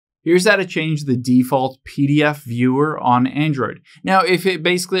Here's how to change the default PDF viewer on Android. Now, if it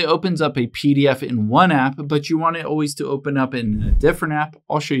basically opens up a PDF in one app, but you want it always to open up in a different app,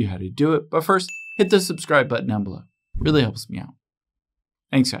 I'll show you how to do it. But first, hit the subscribe button down below. It really helps me out.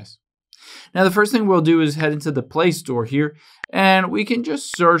 Thanks, guys. Now, the first thing we'll do is head into the Play Store here, and we can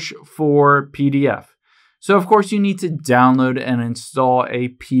just search for PDF. So, of course, you need to download and install a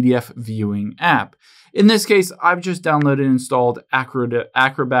PDF viewing app. In this case, I've just downloaded and installed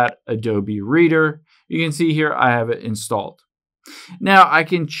Acrobat Adobe Reader. You can see here I have it installed. Now, I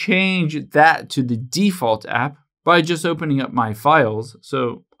can change that to the default app by just opening up my files.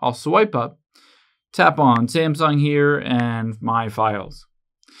 So I'll swipe up, tap on Samsung here and my files.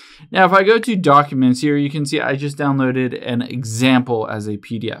 Now, if I go to Documents here, you can see I just downloaded an example as a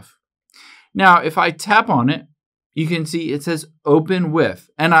PDF. Now, if I tap on it, you can see it says Open With,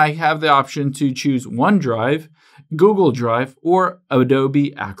 and I have the option to choose OneDrive, Google Drive, or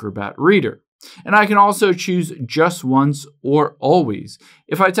Adobe Acrobat Reader. And I can also choose just once or always.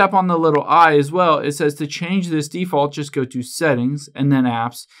 If I tap on the little I as well, it says to change this default, just go to Settings and then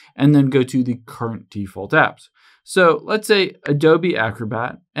Apps, and then go to the current default apps. So let's say Adobe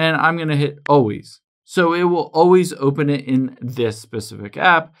Acrobat, and I'm going to hit Always. So it will always open it in this specific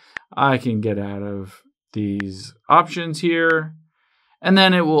app. I can get out of these options here, and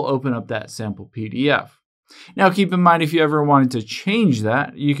then it will open up that sample PDF. Now, keep in mind, if you ever wanted to change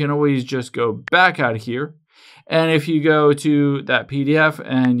that, you can always just go back out of here. And if you go to that PDF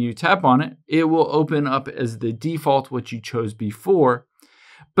and you tap on it, it will open up as the default, what you chose before.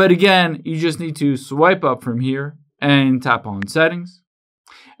 But again, you just need to swipe up from here and tap on Settings.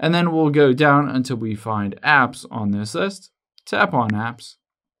 And then we'll go down until we find Apps on this list. Tap on Apps.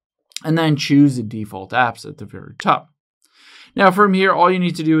 And then choose the default apps at the very top. Now from here, all you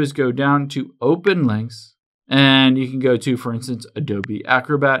need to do is go down to Open Links, and you can go to, for instance, Adobe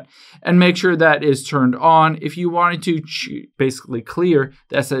Acrobat, and make sure that is turned on. If you wanted to basically clear,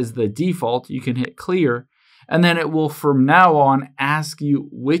 that says the default, you can hit clear, and then it will from now on ask you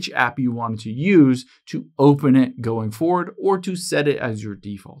which app you want to use to open it going forward or to set it as your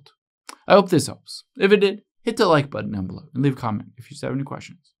default. I hope this helps. If it did, hit the like button down below and leave a comment if you have any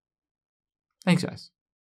questions. Thanks, guys.